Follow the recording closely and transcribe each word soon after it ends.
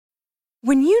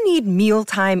When you need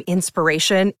mealtime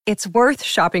inspiration, it's worth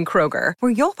shopping Kroger,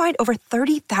 where you'll find over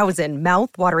 30,000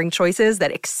 mouth-watering choices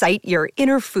that excite your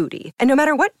inner foodie. And no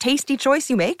matter what tasty choice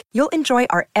you make, you'll enjoy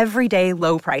our everyday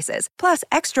low prices, plus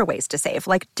extra ways to save,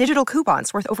 like digital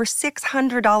coupons worth over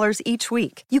 $600 each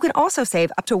week. You can also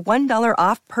save up to $1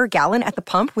 off per gallon at the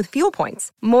pump with fuel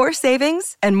points. More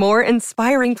savings and more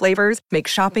inspiring flavors make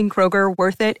shopping Kroger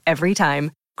worth it every time.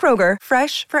 Kroger,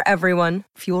 fresh for everyone.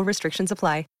 Fuel restrictions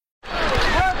apply.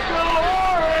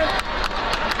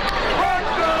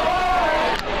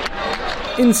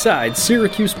 Inside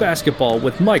Syracuse Basketball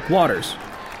with Mike Waters.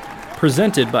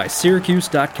 Presented by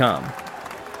Syracuse.com.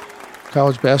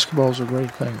 College basketball is a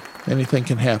great thing. Anything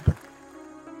can happen.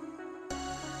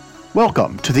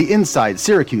 Welcome to the Inside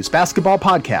Syracuse Basketball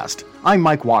Podcast. I'm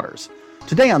Mike Waters.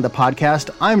 Today on the podcast,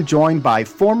 I'm joined by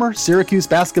former Syracuse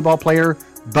basketball player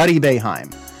Buddy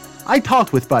Boeheim. I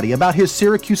talked with Buddy about his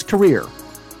Syracuse career,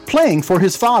 playing for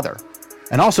his father,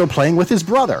 and also playing with his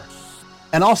brother,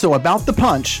 and also about the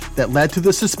punch that led to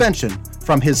the suspension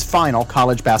from his final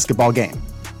college basketball game.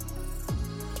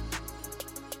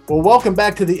 Well, welcome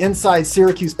back to the Inside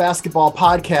Syracuse Basketball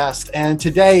Podcast, and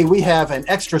today we have an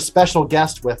extra special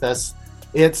guest with us.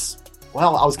 It's,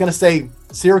 well, I was going to say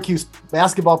Syracuse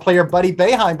basketball player Buddy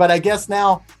Boeheim, but I guess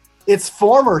now it's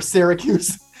former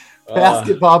Syracuse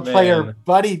basketball player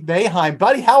Buddy Boeheim.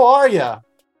 Buddy, how are you?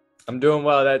 I'm doing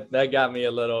well. That got me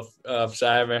a little so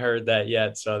I haven't heard that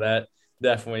yet. So that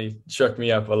definitely shook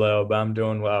me up a little, but I'm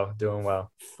doing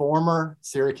well. Former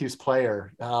Syracuse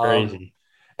player. Crazy.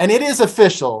 And it is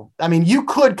official. I mean, you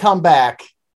could come back,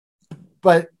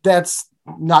 but that's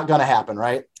not going to happen,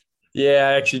 right? Yeah,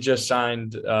 I actually just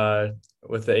signed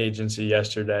with the agency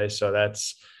yesterday. So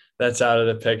that's out of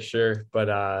the picture,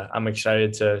 but I'm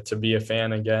excited to be a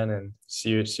fan again and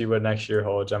see what next year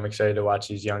holds. I'm excited to watch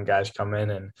these young guys come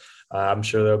in, and I'm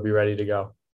sure they'll be ready to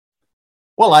go.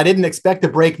 Well, I didn't expect to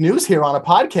break news here on a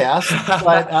podcast,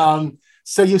 but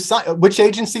so you which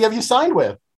agency have you signed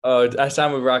with? Oh, I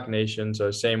signed with Rock Nation,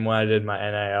 so same one I did my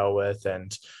NIL with,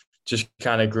 and just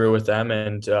kind of grew with them.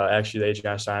 And actually, the agent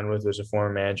I signed with was a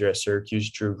former manager at Syracuse,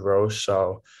 Drew Gross,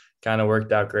 so kind of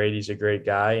worked out great. He's a great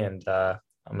guy, and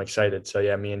I'm excited. So,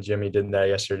 yeah, me and Jimmy did that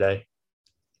yesterday.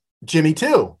 Jimmy,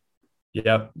 too.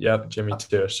 Yep, Jimmy,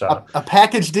 too. So a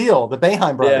package deal, the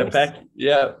Boeheim brothers.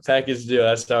 Package deal.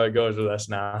 That's how it goes with us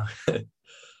now.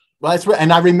 Well, that's right.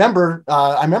 And I remember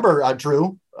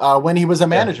Drew when he was a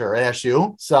manager at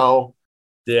SU. So,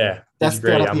 yeah, that's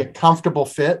going to be a comfortable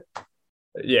fit.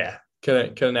 Yeah,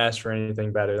 couldn't ask for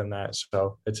anything better than that.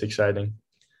 So, it's exciting.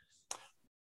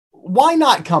 Why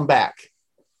not come back?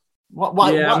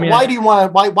 Why do you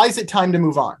want to? Why is it time to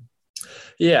move on?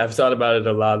 Yeah, I've thought about it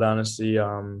a lot, honestly.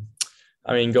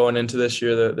 I mean, going into this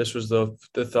year, this was the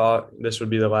thought. This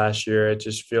would be the last year. It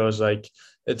just feels like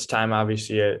it's time.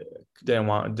 Obviously, I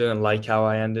didn't like how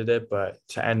I ended it, but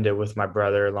to end it with my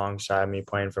brother alongside me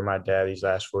playing for my dad these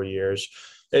last 4 years,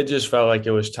 it just felt like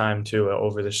it was time to.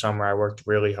 Over the summer, I worked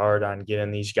really hard on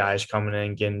getting these guys coming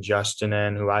in, getting Justin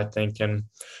in, who I think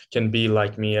can be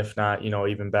like me, if not,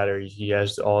 even better. He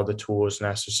has all the tools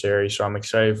necessary, so I'm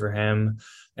excited for him.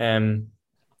 And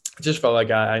it just felt like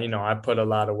I put a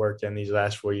lot of work in these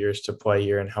last 4 years to play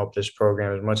here and help this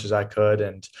program as much as I could.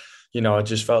 And, it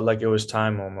just felt like it was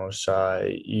time almost.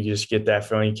 You just get that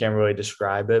feeling. You can't really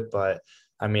describe it, but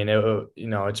I mean,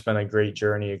 it's been a great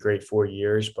journey, a great 4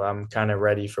 years, but I'm kind of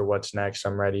ready for what's next.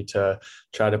 I'm ready to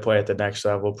try to play at the next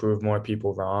level, prove more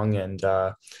people wrong. And,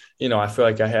 I feel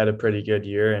like I had a pretty good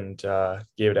year and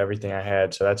gave it everything I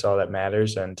had. So that's all that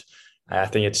matters. And I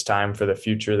think it's time for the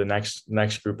future, the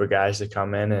next group of guys to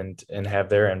come in and have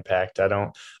their impact. I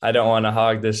don't want to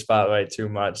hog this spotlight too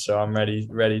much, so I'm ready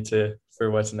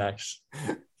for what's next.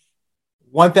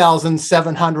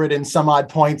 1,700 and some odd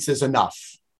points is enough.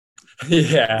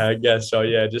 Yeah, I guess so.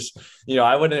 Yeah, just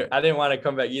I didn't want to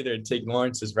come back either and take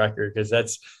Lawrence's record because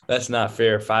that's not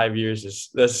fair. 5 years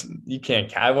you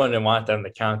can't. I wouldn't want them to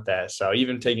count that. So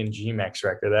even taking GMAC's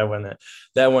record, that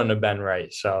wouldn't have been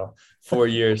right. So 4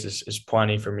 years is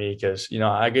plenty for me because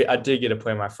I did get to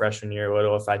play my freshman year a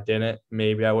little. If I didn't,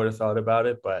 maybe I would have thought about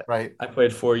it. But right. I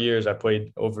played 4 years. I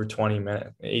played over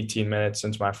 18 minutes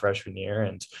since my freshman year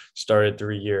and started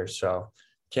 3 years. So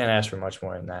can't ask for much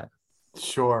more than that.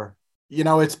 Sure.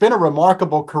 It's been a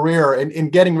remarkable career. And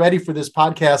in getting ready for this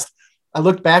podcast, I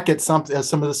looked back at some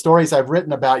of the stories I've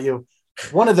written about you.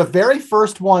 One of the very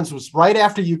first ones was right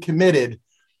after you committed.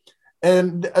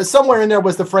 And somewhere in there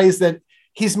was the phrase that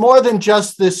he's more than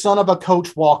just the son of a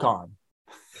coach walk-on.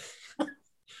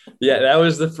 Yeah, that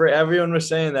was everyone was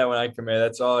saying that when I committed.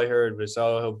 That's all I heard was,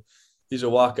 he's a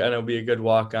walk, and he'll be a good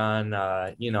walk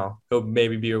on. He'll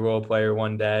maybe be a role player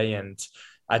one day. And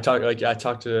I talked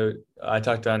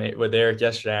on it with Eric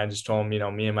yesterday. I just told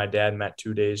him, me and my dad met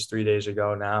 3 days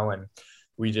ago now, and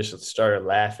we just started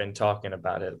laughing, talking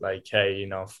about it. Like, hey,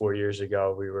 4 years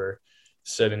ago we were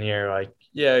sitting here like,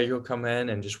 yeah, you'll come in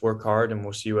and just work hard and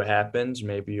we'll see what happens.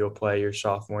 Maybe you'll play your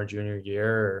sophomore, junior year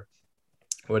or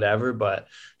whatever. But,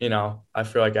 I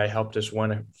feel like I helped us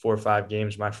win 4 or 5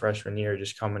 games my freshman year,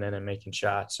 just coming in and making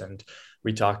shots. And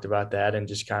we talked about that and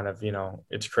just kind of,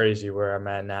 it's crazy where I'm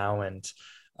at now. And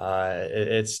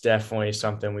it's definitely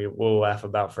something we'll laugh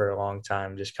about for a long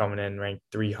time, just coming in ranked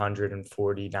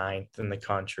 349th in the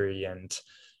country. And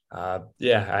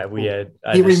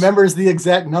he remembers the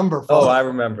exact number. Oh, I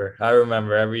remember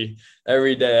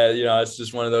every day. It's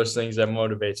just one of those things that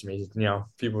motivates me.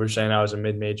 People were saying I was a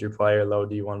mid-major player, low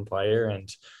D1 player, and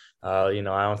I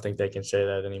don't think they can say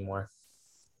that anymore.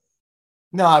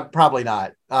 No, probably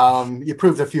not. You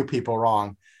proved a few people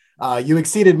wrong. You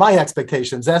exceeded my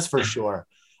expectations, that's for sure.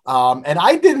 And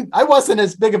I wasn't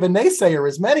as big of a naysayer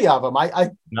as many of them.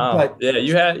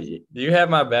 You had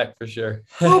my back for sure.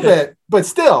 A little bit, but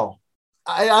still,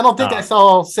 I don't think I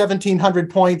saw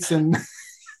 1,700 points. And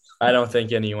I don't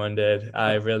think anyone did.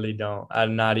 I really don't.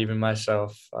 I'm not even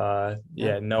myself.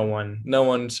 No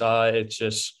one saw it. It's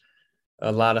just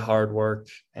a lot of hard work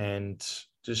and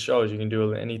just shows you can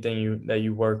do anything that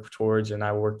you work towards. And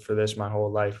I worked for this my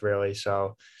whole life, really.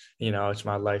 So, it's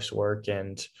my life's work.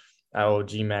 And I owe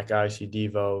GMAC, IC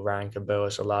Devo, Ryan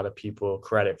Kabilis, a lot of people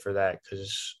credit for that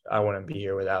because I wouldn't be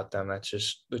here without them. That's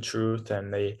just the truth,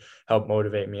 and they help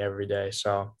motivate me every day.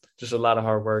 So just a lot of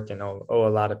hard work, and owe a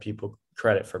lot of people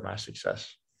credit for my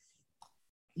success.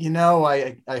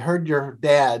 I heard your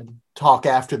dad talk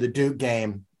after the Duke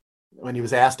game when he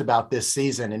was asked about this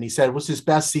season, and he said it was his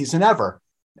best season ever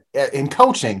in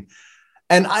coaching.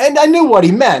 And I knew what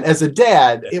he meant as a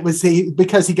dad. It was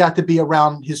because he got to be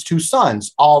around his 2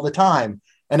 sons all the time,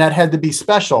 and that had to be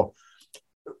special.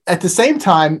 At the same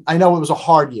time, I know it was a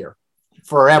hard year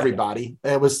for everybody.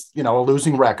 It was, a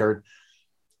losing record.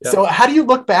 Yep. So how do you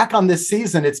look back on this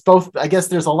season? It's both, I guess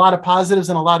there's a lot of positives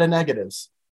and a lot of negatives.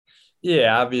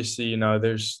 Yeah, obviously,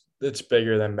 it's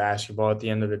bigger than basketball at the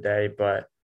end of the day, but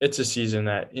it's a season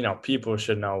that, people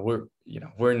should know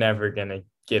we're never going to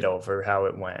get over how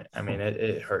it went. I mean,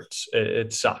 it hurts.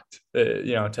 It sucked,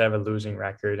 to have a losing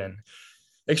record, and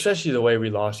especially the way we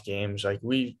lost games. Like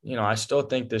I still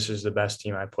think this is the best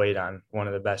team I played on, one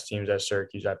of the best teams at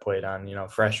Syracuse I played on.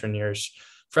 Freshman year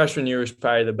was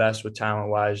probably the best with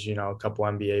talent-wise, a couple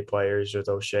NBA players with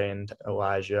O'Shea and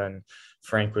Elijah, and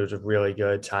Frank was really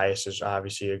good. Tyus is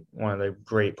obviously one of the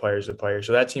great players to play.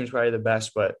 So that team's probably the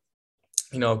best, but,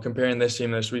 comparing this team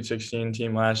to the Sweet 16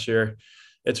 team last year,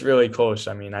 it's really close.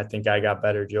 I mean, I think I got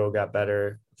better. Joe got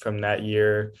better from that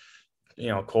year.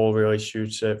 Cole really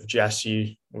shoots it.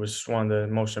 Jesse was one of the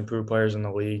most improved players in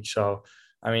the league. So,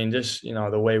 I mean, just,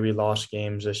 the way we lost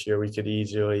games this year, we could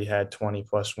easily had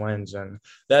 20-plus wins. And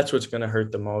that's what's going to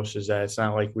hurt the most, is that it's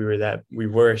not like we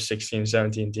were a 16,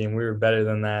 17 team. We were better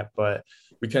than that, but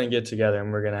we couldn't get together,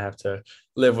 and we're going to have to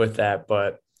live with that.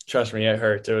 But trust me, it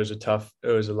hurt. It was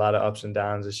a lot of ups and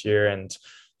downs this year. And,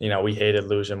 we hated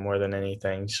losing more than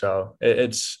anything. So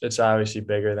it's obviously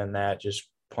bigger than that. Just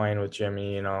playing with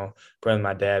Jimmy, playing with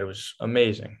my dad was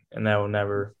amazing, and that will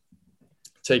never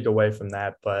take away from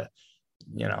that. But,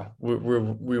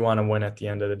 we want to win at the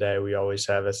end of the day. We always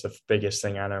have. It's the biggest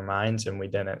thing on our minds, and we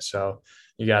didn't. So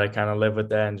you got to kind of live with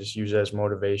that and just use it as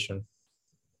motivation.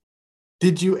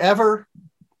 Did you ever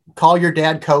call your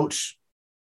dad coach?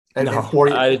 No,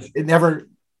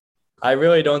 I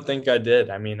really don't think I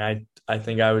did. I mean, I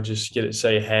think I would just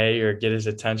say hey or get his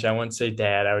attention. I wouldn't say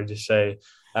dad. I would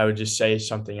just say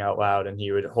something out loud, and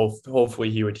he would hopefully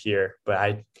he would hear. But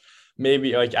I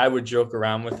would joke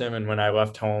around with him, and when I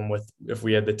left home if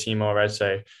we had the team over, I'd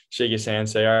say shake his hand,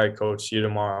 say, all right, coach, see you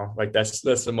tomorrow. Like that's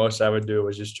the most I would do,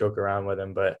 was just joke around with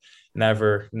him, but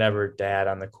never dad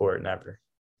on the court, never,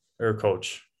 or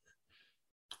coach.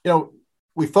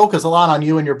 We focus a lot on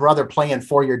you and your brother playing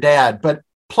for your dad, but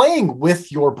playing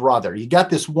with your brother, you got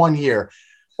this 1 year.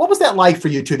 What was that like for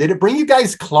you two? Did it bring you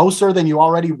guys closer than you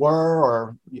already were?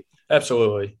 Or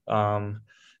Absolutely.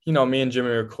 Me and Jimmy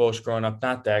were close growing up,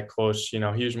 not that close. He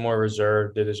was more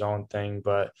reserved, did his own thing,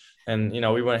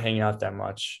 we wouldn't hang out that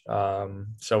much.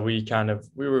 So we had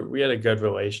a good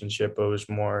relationship. It was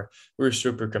more, we were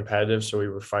super competitive. So we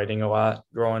were fighting a lot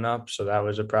growing up. So that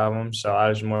was a problem. So I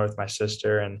was more with my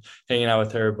sister and hanging out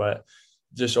with her, but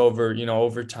just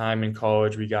over time in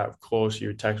college, we got close. He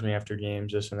would text me after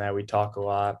games, this and that. We'd talk a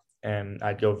lot, and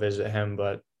I'd go visit him.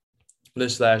 But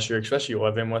this last year, especially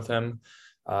living with him,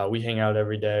 We hang out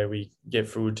every day. We get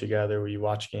food together. We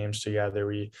watch games together.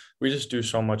 We just do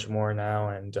so much more now.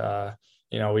 And,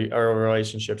 our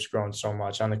relationship's grown so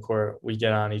much on the court. We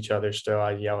get on each other still.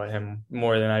 I yell at him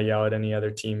more than I yell at any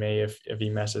other teammate. If he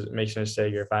makes a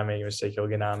mistake, or if I make a mistake, he'll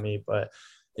get on me. But,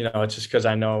 it's just because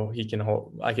I know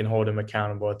I can hold him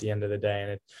accountable at the end of the day.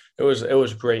 And it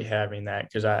was great having that,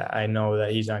 because I know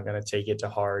that he's not going to take it to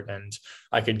heart, and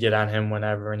I could get on him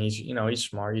whenever. And he's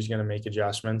smart. He's going to make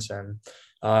adjustments. And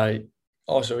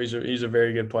also he's a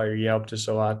very good player. He helped us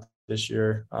a lot this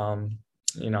year.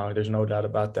 There's no doubt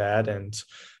about that. And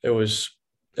it was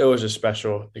a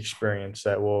special experience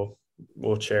that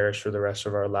we'll cherish for the rest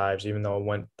of our lives. Even though it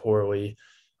went poorly,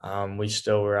 we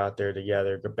still were out there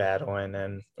together battling,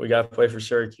 and we got to play for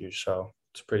Syracuse. So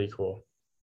it's pretty cool.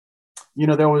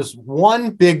 There was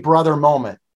one big brother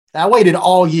moment. I waited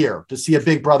all year to see a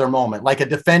big brother moment, like a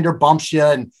defender bumps you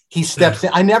and he steps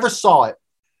in. I never saw it.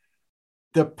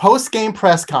 The post-game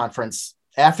press conference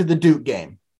after the Duke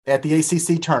game at the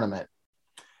ACC tournament.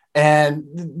 And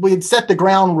we had set the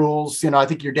ground rules. I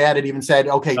think your dad had even said,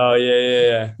 okay. Oh,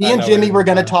 yeah. He and Jimmy were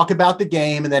going to talk about the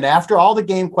game. And then after all the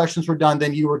game questions were done,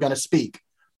 then you were going to speak.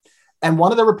 And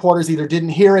one of the reporters either didn't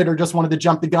hear it or just wanted to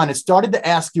jump the gun and started to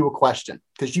ask you a question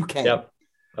because you came. Yep.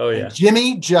 Oh, yeah. And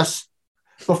Jimmy just,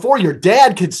 before your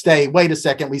dad could say, wait a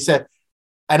second, we said,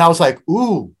 and I was like,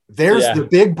 ooh, there's the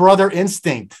big brother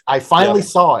instinct. I finally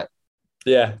saw it.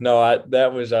 Yeah, no, I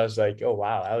was like, oh,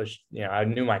 wow. I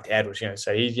knew my dad was going to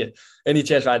say, any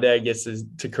chance my dad gets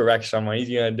to correct someone, he's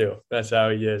going to do. That's how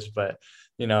he is. But,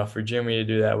 for Jimmy to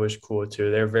do that was cool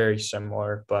too. They're very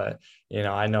similar, but,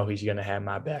 I know he's going to have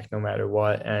my back no matter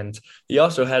what. And he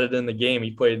also had it in the game.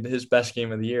 He played his best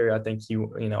game of the year. I think a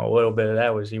little bit of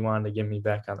that was he wanted to get me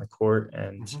back on the court.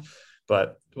 And,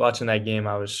 but watching that game,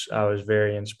 I was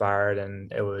very inspired,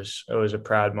 and it was a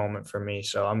proud moment for me.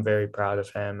 So I'm very proud of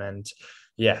him. And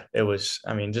yeah, it was,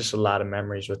 just a lot of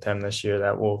memories with him this year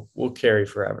that we'll carry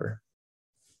forever.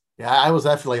 Yeah, I was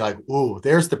definitely like, ooh,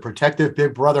 there's the protective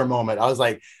big brother moment. I was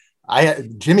like,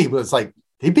 Jimmy was like,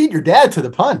 he beat your dad to the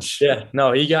punch. Yeah,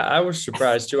 no, I was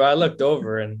surprised too. I looked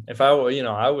over, and if I wanted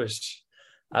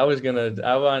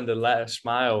to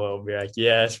smile a little bit, like,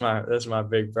 yeah, that's my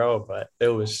big bro. But it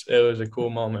was a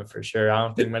cool moment for sure. I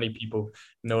don't think many people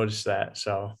noticed that,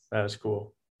 so that was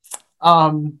cool.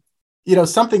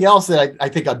 Something else that I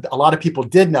think a lot of people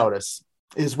did notice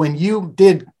is when you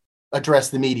did address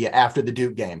the media after the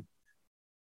Duke game.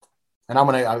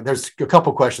 And there's a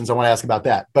couple questions I want to ask about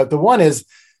that. But the one is,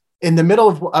 in the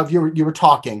middle of you were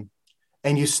talking,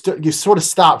 and you sort of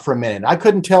stopped for a minute. I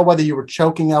couldn't tell whether you were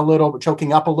choking up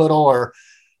a little,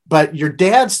 but your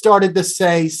dad started to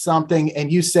say something,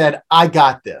 and you said, "I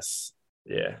got this."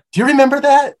 Yeah. Do you remember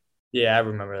that? Yeah, I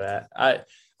remember that.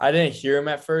 I didn't hear him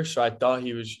at first, so I thought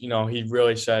he was, he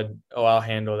really said, "Oh, I'll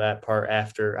handle that part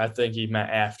after." I think he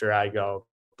meant after I go,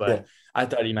 but I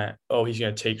thought he meant, "Oh, he's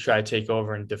going to try to take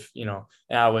over and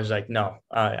and I was like, "No,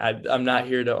 I'm not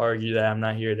here to argue that. I'm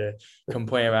not here to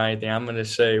complain about anything. I'm going to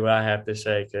say what I have to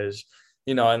say because,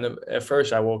 at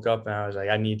first I woke up and I was like,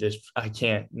 I need this. I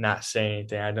can't not say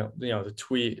anything. I don't, the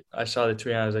tweet, I saw the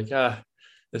tweet and I was like,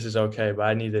 this is okay, but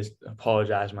I need to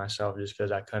apologize myself just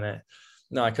because I couldn't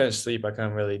sleep. I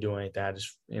couldn't really do anything. I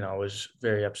just, was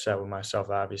very upset with myself,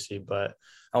 obviously, but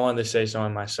I wanted to say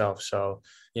something myself. So,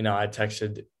 I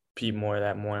texted Pete Moore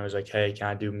that morning. I was like, hey, can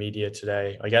I do media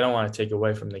today? Like, I don't want to take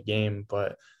away from the game,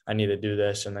 but I need to do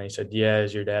this. And then he said, yeah,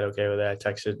 is your dad okay with that? I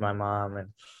texted my mom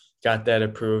and got that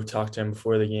approved, talked to him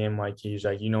before the game. Like, he's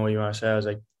like, you know what you want to say? I was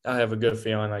like, I have a good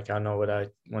feeling. Like, I know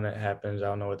when it happens,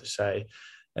 I'll know what to say.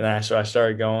 And so I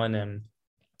started going, and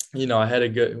I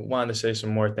wanted to say some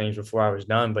more things before I was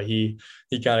done, but he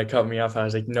kind of cut me off. I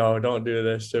was like, no, don't do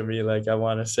this to me. Like, I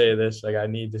want to say this, like, I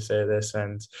need to say this.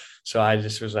 And so I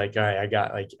just was like, all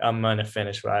right, I'm going to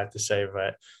finish what I have to say.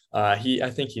 But I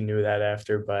think he knew that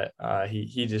after, but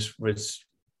he just was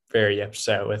very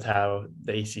upset with how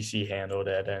the ACC handled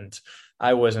it. And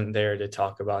I wasn't there to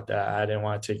talk about that. I didn't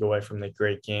want to take away from the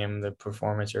great game, the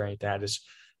performance or anything. I just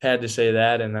had to say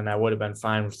that, and then I would have been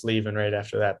fine with leaving right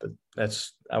after that. But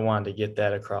I wanted to get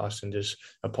that across and just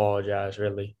apologize,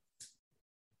 really.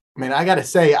 I got to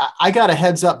say, I got a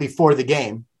heads up before the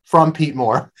game from Pete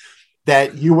Moore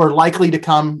that you were likely to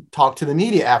come talk to the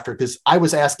media after, because I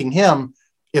was asking him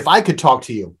if I could talk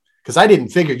to you, because I didn't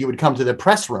figure you would come to the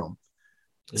press room.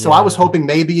 So I was hoping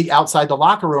maybe outside the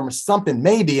locker room or something,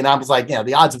 maybe. And I was like,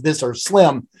 the odds of this are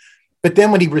slim. But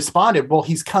then when he responded, well,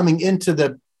 he's coming into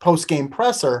the post-game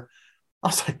presser, I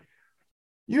was like,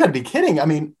 you got to be kidding.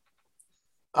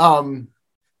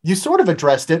 You sort of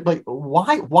addressed it, but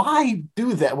why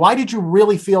do that? Why did you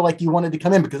really feel like you wanted to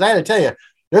come in? Because I had to tell you,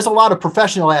 There's a lot of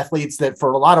professional athletes that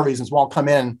for a lot of reasons won't come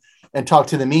in and talk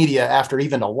to the media after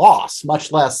even a loss,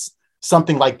 much less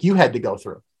something like you had to go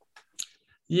through.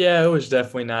 Yeah, it was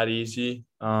definitely not easy.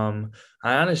 I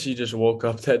honestly just woke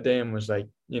up that day and was like,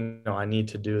 I need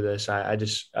to do this. I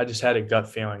just had a gut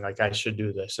feeling like I should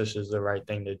do this. This is the right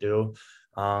thing to do.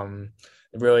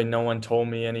 Really, no one told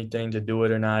me anything to do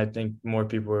it or not. I think more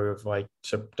people were like,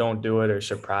 don't do it, or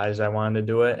surprised I wanted to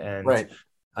do it. And right.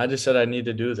 I just said I need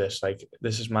to do this. Like,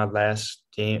 this is my last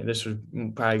game. This was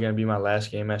probably going to be my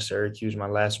last game at Syracuse, my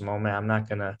last moment. I'm not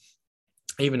going to,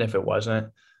 even if it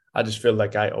wasn't, I just feel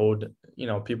like I owed,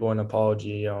 people an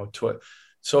apology,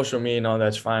 social media and all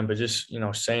that's fine. But just,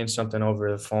 saying something over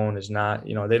the phone is not,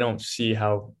 they don't see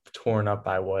how torn up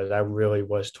I was. I really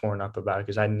was torn up about it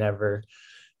because I never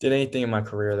did anything in my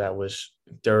career that was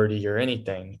dirty or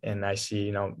anything. And I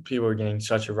see, people are getting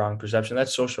such a wrong perception.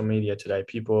 That's social media today.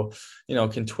 People,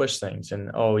 can twist things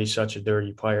and, oh, he's such a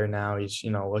dirty player now. He's,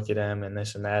 look at him and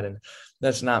this and that. And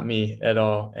that's not me at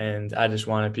all. And I just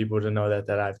wanted people to know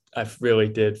that I really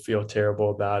did feel terrible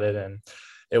about it. And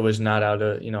it was not out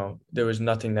of, there was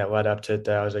nothing that led up to it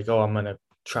that I was like, oh, I'm going to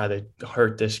try to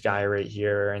hurt this guy right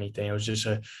here or anything. It was just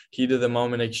a heat of the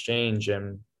moment exchange.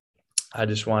 And I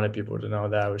just wanted people to know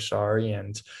that I was sorry.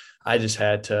 And I just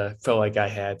felt like I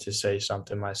had to say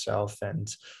something myself. And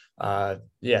so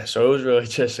it was really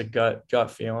just a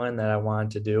gut feeling that I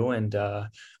wanted to do. And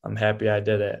I'm happy I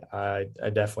did it. I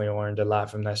definitely learned a lot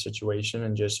from that situation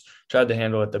and just tried to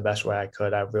handle it the best way I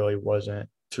could. I really wasn't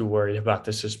too worried about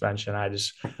the suspension.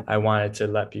 I wanted to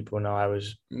let people know I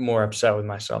was more upset with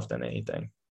myself than anything.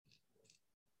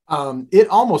 It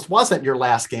almost wasn't your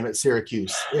last game at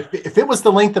Syracuse. If it was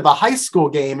the length of a high school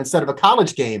game instead of a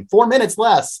college game, 4 minutes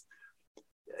less,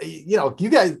 you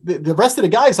guys, the rest of the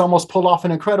guys almost pulled off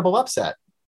an incredible upset.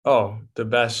 Oh, the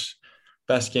best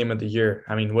game of the year.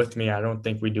 I mean, with me, I don't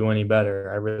think we do any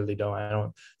better. I really don't. I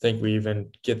don't think we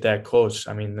even get that close.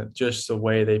 I mean, just the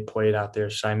way they played out there.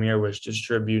 Samir was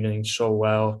distributing so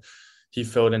well. He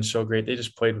filled in so great. They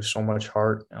just played with so much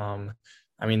heart.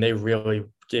 They really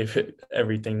gave it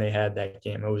everything they had that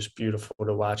game. It was beautiful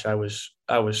to watch. I was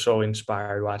so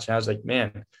inspired watching. I was like,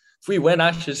 man, if we win,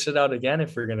 I should sit out again.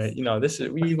 If we're gonna,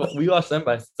 we lost them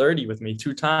by 30 with me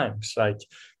 2 times. Like,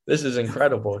 this is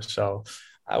incredible. So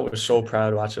I was so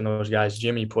proud watching those guys.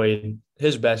 Jimmy played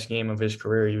his best game of his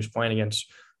career. He was playing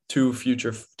against 2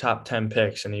 future top 10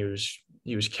 picks, and he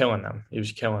was killing them. He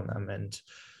was killing them and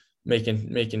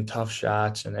making tough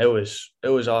shots, and it was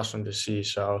awesome to see.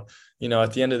 So,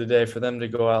 at the end of the day, for them to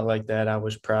go out like that, I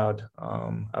was proud.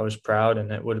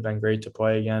 And it would have been great to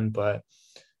play again. But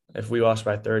if we lost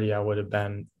by 30, I would have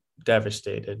been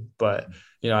devastated. But,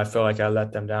 I feel like I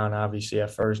let them down, obviously,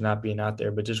 at first, not being out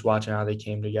there, but just watching how they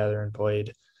came together and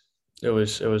played. It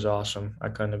was awesome. I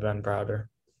couldn't have been prouder.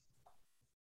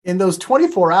 In those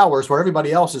 24 hours where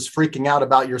everybody else is freaking out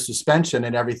about your suspension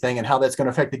and everything and how that's going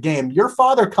to affect the game, your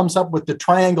father comes up with the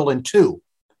triangle and 2.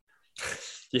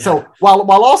 Yeah. So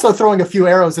while also throwing a few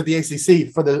arrows at the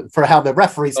ACC for how the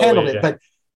referees handled it, but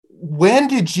when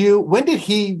did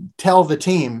he tell the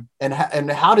team and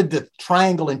how did the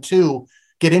triangle and 2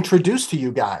 get introduced to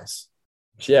you guys?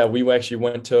 Yeah, we actually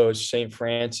went to St.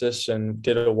 Francis and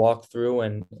did a walkthrough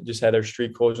and just had our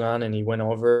street clothes on, and he went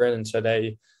over it and said,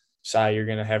 hey, Cy, you're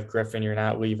going to have Griffin. You're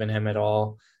not leaving him at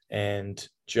all. And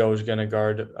Joe's going to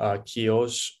guard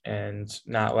Keels and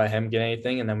not let him get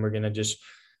anything. And then we're going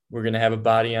to have a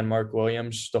body on Mark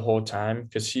Williams the whole time.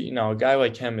 Because a guy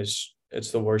like him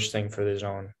it's the worst thing for the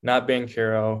zone. Not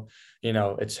Banchero,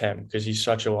 it's him because he's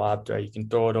such a lob threat. You can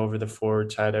throw it over the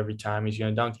forward's head every time. He's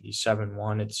going to dunk it. He's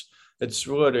 7'1".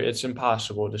 It's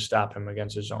impossible to stop him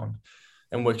against his zone.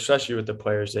 And especially with the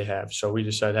players they have. So we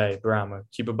just said, hey, Brahma,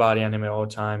 keep a body on him at all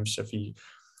times. If he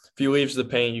leaves the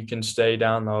paint, you can stay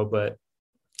down low. But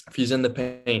if he's in the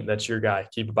paint, that's your guy.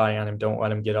 Keep a body on him. Don't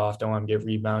let him get off. Don't let him get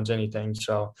rebounds, anything.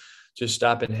 So just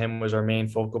stopping him was our main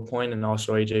focal point. And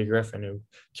also A.J. Griffin, who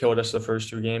killed us the first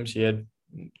 2 games. He had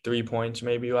 3 points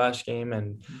maybe last game.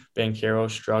 And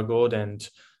Banchero struggled. And,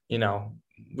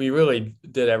 we really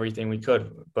did everything we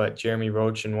could. But Jeremy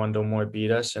Roach and Wendell Moore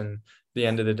beat us. And the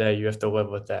end of the day, you have to live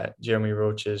with that. Jeremy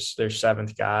Roach is their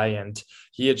 7th guy, and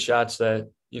he had shots that,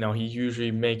 he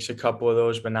usually makes a couple of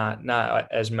those, but not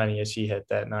as many as he hit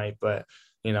that night. But,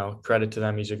 credit to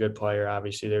them. He's a good player.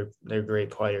 Obviously, they're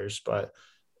great players, but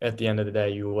at the end of the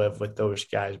day, you live with those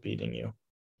guys beating you.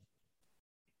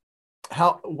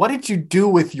 What did you do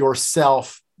with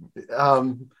yourself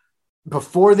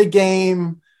before the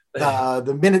game?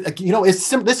 The minute,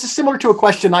 this is similar to a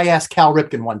question I asked Cal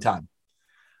Ripken one time.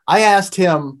 I asked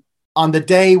him on the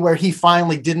day where he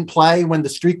finally didn't play when the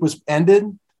streak was ended,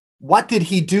 what did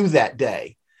he do that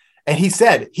day? And he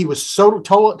said he was so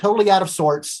totally out of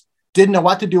sorts, didn't know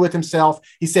what to do with himself.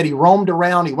 He said he roamed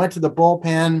around. He went to the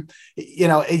bullpen. You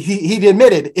know, he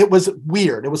admitted it was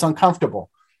weird. It was uncomfortable.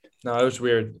 No, it was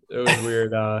weird. It was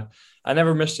weird. I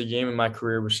never missed a game in my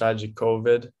career besides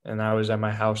COVID, and I was at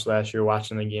my house last year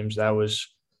watching the games.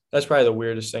 That's probably the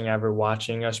weirdest thing ever,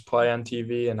 watching us play on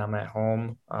TV, and I'm at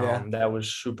home. That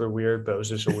was super weird, but it was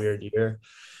just a weird year.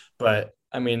 But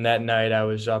I mean, that night I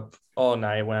was up all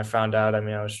night when I found out. I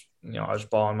mean, I was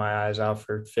bawling my eyes out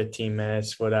for 15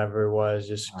 minutes, whatever it was,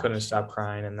 just couldn't stop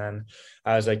crying. And then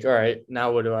I was like, all right,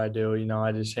 now what do?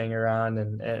 I just hang around.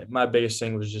 And my biggest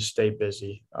thing was just stay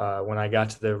busy. When I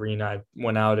got to the arena, I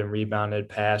went out and rebounded,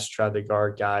 passed, tried to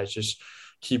guard guys, just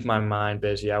keep my mind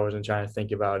busy. I wasn't trying to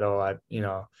think about,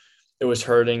 it was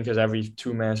hurting because every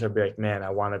 2 minutes I'd be like, man,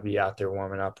 I want to be out there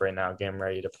warming up right now, getting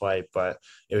ready to play. But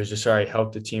it was just, all right,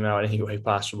 help the team out any way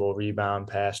possible, rebound,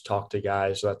 pass, talk to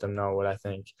guys, let them know what I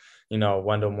think,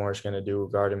 Wendell Moore's going to do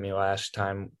regarding me last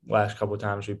couple of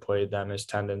times we played them, his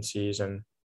tendencies, and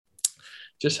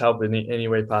just help in any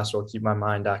way possible, keep my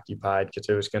mind occupied because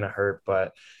it was going to hurt.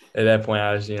 But at that point,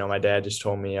 I was, my dad just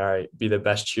told me, all right, be the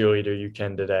best cheerleader you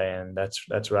can today. And that's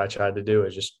what I tried to do,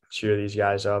 is just cheer these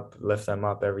guys up, lift them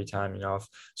up every time. If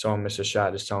someone missed a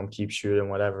shot, just tell them keep shooting,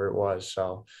 whatever it was.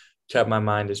 So kept my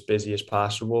mind as busy as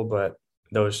possible. But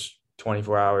those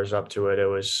 24 hours up to it, it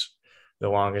was the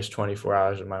longest 24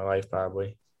 hours of my life,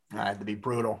 probably. It had to be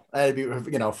brutal. It had to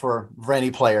be, for any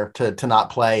player to not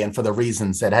play, and for the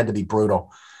reasons, it had to be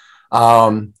brutal.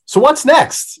 So what's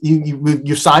next?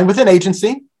 You signed with an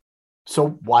agency. So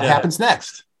what happens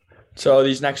next? So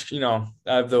these next, I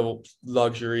have the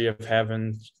luxury of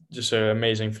having just an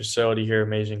amazing facility here,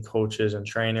 amazing coaches and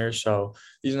trainers. So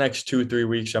these next 2-3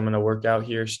 weeks, I'm going to work out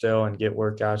here still and get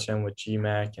workouts in with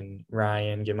GMAC and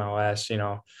Ryan, get my last,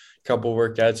 couple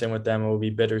workouts in with them. It will be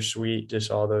bittersweet, just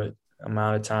all the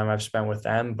amount of time I've spent with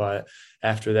them. But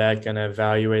after that, going to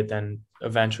evaluate, then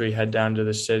eventually head down to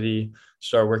the city,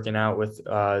 start working out with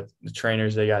the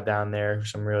trainers they got down there,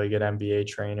 some really good NBA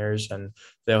trainers, and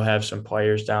they'll have some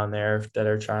players down there that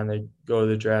are trying to go to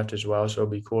the draft as well. So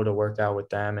it'll be cool to work out with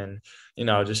them and,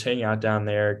 just hang out down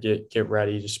there, get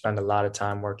ready, to spend a lot of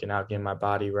time working out, getting my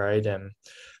body right. And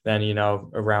then,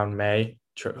 around May,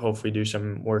 hopefully do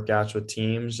some workouts with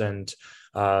teams and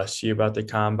see about the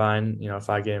combine, if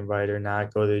I get invited or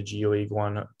not, go to the G League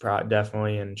one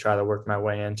definitely, and try to work my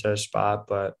way into a spot.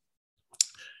 But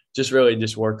just really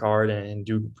just work hard and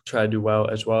try to do well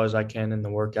as I can in the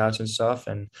workouts and stuff,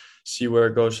 and see where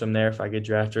it goes from there. If I get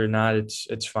drafted or not,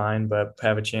 it's fine, but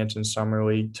have a chance in summer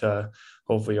league to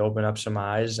hopefully open up some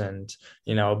eyes. And,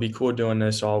 it'll be cool doing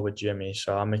this all with Jimmy.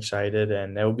 So I'm excited,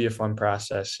 and it'll be a fun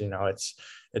process.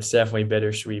 It's definitely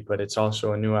bittersweet, but it's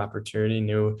also a new opportunity,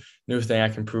 new thing I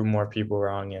can prove more people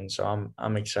wrong in. So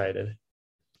I'm excited.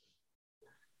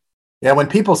 Yeah, when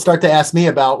people start to ask me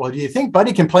about, well, do you think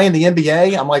Buddy can play in the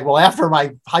NBA? I'm like, well, after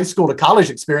my high school to college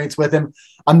experience with him,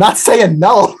 I'm not saying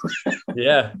no.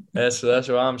 Yeah, that's what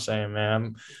I'm saying,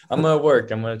 man. I'm going to work.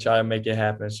 I'm going to try to make it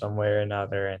happen some way or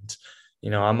another. And,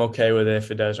 I'm okay with it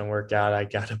if it doesn't work out. I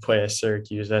got to play at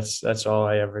Syracuse. That's all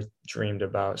I ever dreamed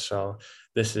about. So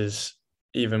this is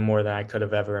even more than I could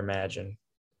have ever imagined.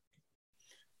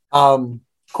 Of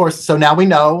course, so now we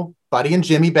know Buddy and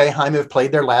Jimmy Boeheim have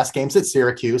played their last games at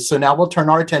Syracuse. So now we'll turn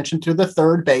our attention to the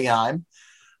third Boeheim.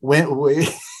 Yeah,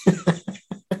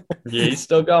 he's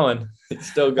still going.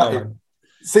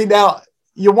 See, now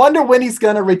you wonder when he's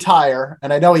going to retire.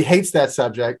 And I know he hates that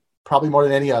subject, probably more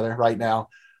than any other right now.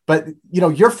 But,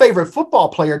 your favorite football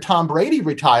player, Tom Brady,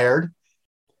 retired.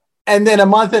 And then a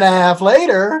month and a half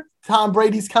later, Tom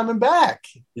Brady's coming back.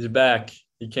 He's back.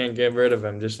 You can't get rid of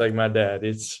him, just like my dad.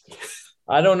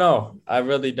 I don't know. I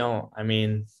really don't. I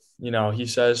mean, he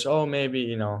says, oh,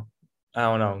 maybe, I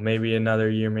don't know, maybe another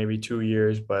year, maybe 2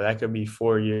 years, but that could be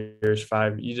 4 years,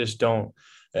 5. You just don't.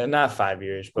 Not 5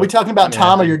 years. But, we talking about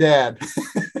Tom or your dad?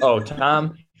 Oh,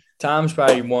 Tom. Tom's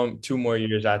probably 1-2 more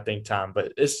years, I think, Tom.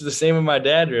 But it's the same with my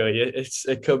dad, really.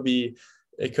 It could be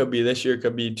this year, it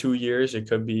could be 2 years, it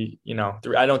could be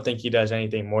 3. I don't think he does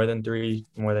anything more than 3,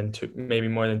 more than 2, maybe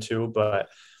more than 2. But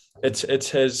it's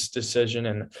his decision,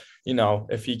 and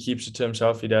if he keeps it to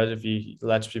himself, he does. If he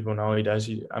lets people know, he does.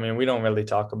 We don't really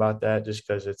talk about that just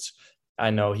because I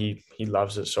know he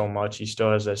loves it so much. He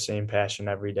still has that same passion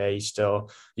every day.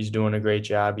 He's doing a great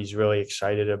job. He's really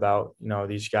excited about,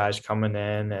 these guys coming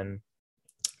in, and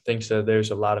thinks that there's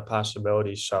a lot of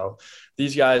possibilities. So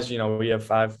these guys, we have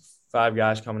five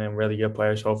guys coming in, really good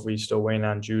players. Hopefully he's still waiting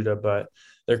on Judah, but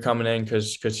they're coming in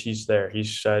because he's there. He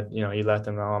said, he let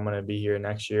them know I'm going to be here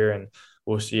next year, and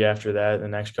we'll see after that the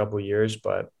next couple of years.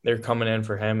 But they're coming in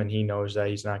for him, and he knows that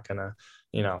he's not gonna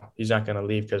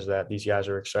leave because of that. These guys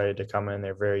are excited to come in.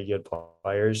 They're very good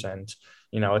players, and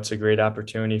it's a great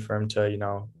opportunity for him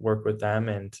to work with them,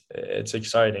 and it's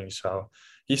exciting. So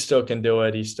he still can do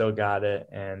it. He still got it,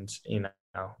 and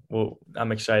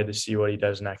I'm excited to see what he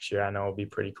does next year. I know it'll be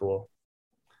pretty cool.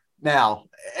 Now,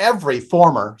 every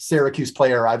former Syracuse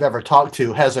player I've ever talked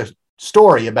to has a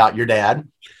story about your dad,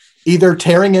 either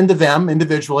tearing into them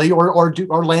individually or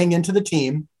laying into the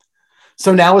team.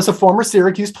 So now, as a former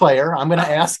Syracuse player, I'm going to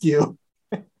ask you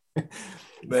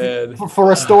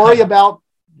for a story about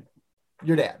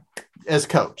your dad as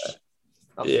coach.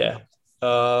 Yeah.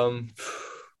 Man,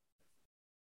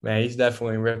 he's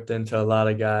definitely ripped into a lot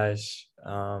of guys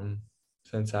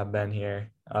since I've been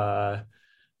here.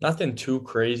 Nothing too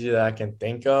crazy that I can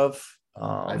think of.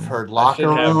 I've heard locker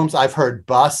rooms. I've heard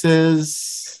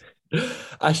buses.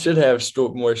 I should have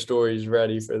more stories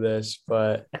ready for this,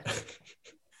 but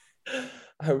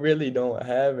I really don't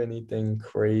have anything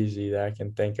crazy that I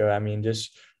can think of. I mean,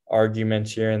 just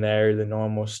arguments here and there, the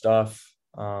normal stuff.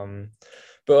 But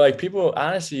like people,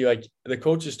 honestly, like the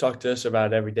coaches talk to us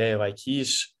about it every day. Like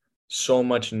he's so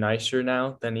much nicer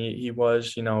now than he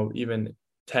was, even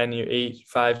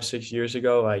 6 years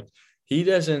ago. Like he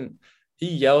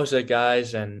yells at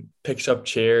guys and picks up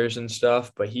chairs and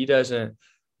stuff, but he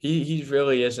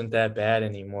really isn't that bad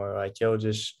anymore. Like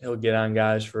he'll get on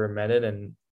guys for a minute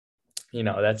and,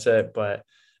 that's it. But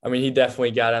I mean, he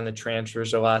definitely got on the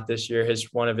transfers a lot this year.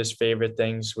 One of his favorite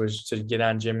things was to get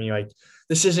on Jimmy, like,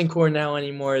 this isn't Cornell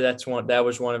anymore. That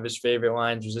was one of his favorite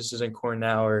lines, was this isn't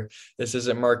Cornell, or this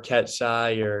isn't Marquette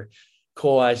Cy, or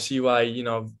Cole, I see why,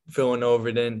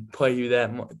 Villanova didn't play you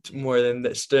that more than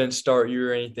that, didn't start you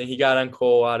or anything. He got on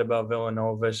Cole a lot about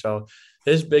Villanova. So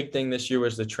his big thing this year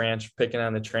was picking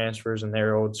on the transfers and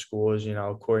their old schools,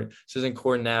 this isn't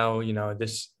Cornell,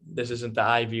 this isn't the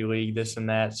Ivy League, this and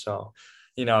that. So,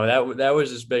 that was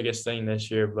his biggest thing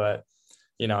this year, but,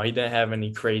 he didn't have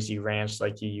any crazy rants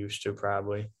like he used to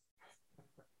probably.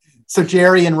 So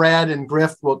Jerry and Rad and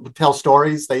Griff will tell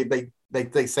stories. They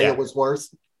say It was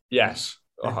worse. Yes,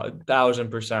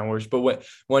 1,000% worse. But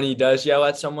when he does yell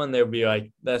at someone, they'll be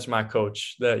like, "That's my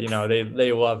coach." That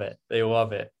they love it. They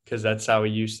love it because that's how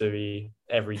he used to be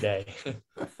every day.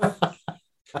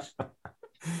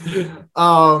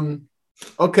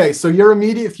 Okay, so your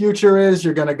immediate future is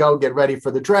you're going to go get ready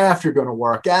for the draft. You're going to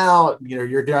work out.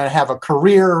 You're going to have a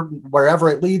career wherever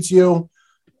it leads you.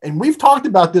 And we've talked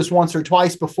about this once or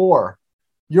twice before.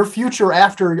 Your future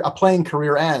after a playing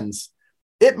career ends,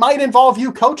 it might involve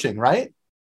you coaching, right?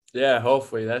 Yeah,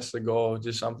 hopefully that's the goal.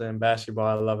 Just something in basketball.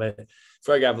 I love it. I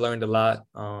feel like I've learned a lot.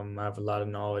 I have a lot of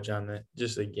knowledge on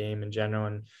just the game in general,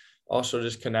 and also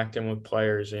just connecting with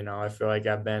players. I feel like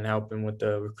I've been helping with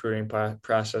the recruiting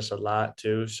process a lot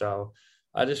too. So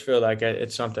I just feel like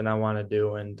it's something I want to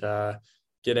do and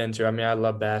get into. I mean, I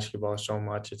love basketball so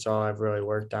much. It's all I've really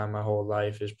worked on my whole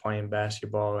life is playing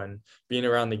basketball and being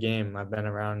around the game. I've been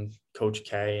around Coach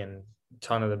K and a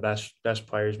ton of the best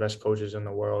players, best coaches in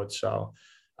the world. So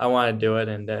I want to do it,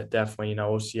 and that definitely,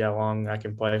 we'll see how long I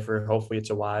can play for. Hopefully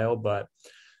it's a while, but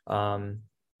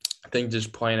I think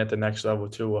just playing at the next level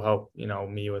too will help,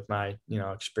 me with my,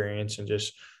 experience, and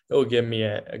just it'll give me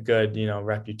a good,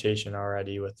 reputation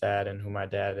already with that and who my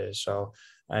dad is. So,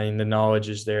 I mean, the knowledge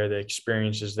is there, the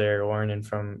experience is there, learning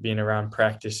from being around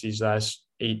practice these last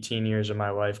 18 years of my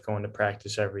life, going to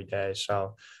practice every day.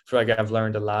 So I feel like I've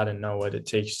learned a lot and know what it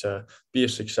takes to be a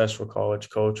successful college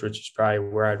coach, which is probably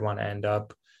where I'd want to end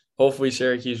up. Hopefully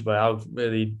Syracuse, but I'll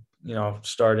really,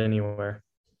 start anywhere.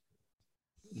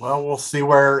 Well, we'll see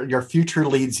where your future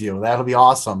leads you. That'll be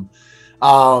awesome.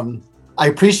 I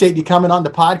appreciate you coming on the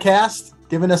podcast,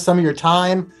 giving us some of your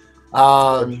time,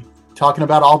 talking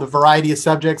about all the variety of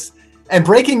subjects and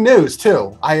breaking news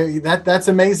too. That's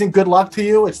amazing. Good luck to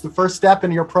you. It's the first step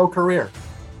in your pro career.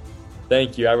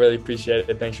 Thank you. I really appreciate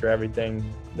it. Thanks for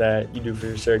everything that you do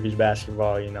for Syracuse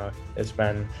basketball.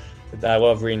 I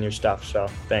love reading your stuff. So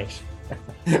thanks.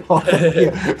 Well,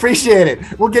 appreciate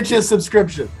it. We'll get you a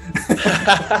subscription.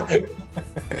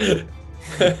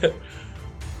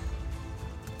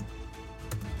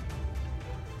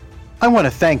 I want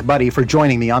to thank Buddy for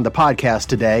joining me on the podcast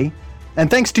today, and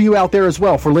thanks to you out there as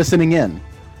well for listening in.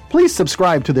 Please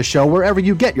subscribe to the show wherever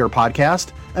you get your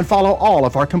podcast, and follow all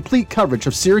of our complete coverage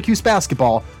of Syracuse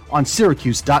basketball on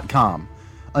Syracuse.com.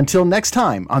 Until next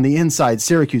time on the Inside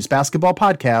Syracuse Basketball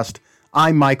podcast,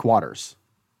 I'm Mike Waters.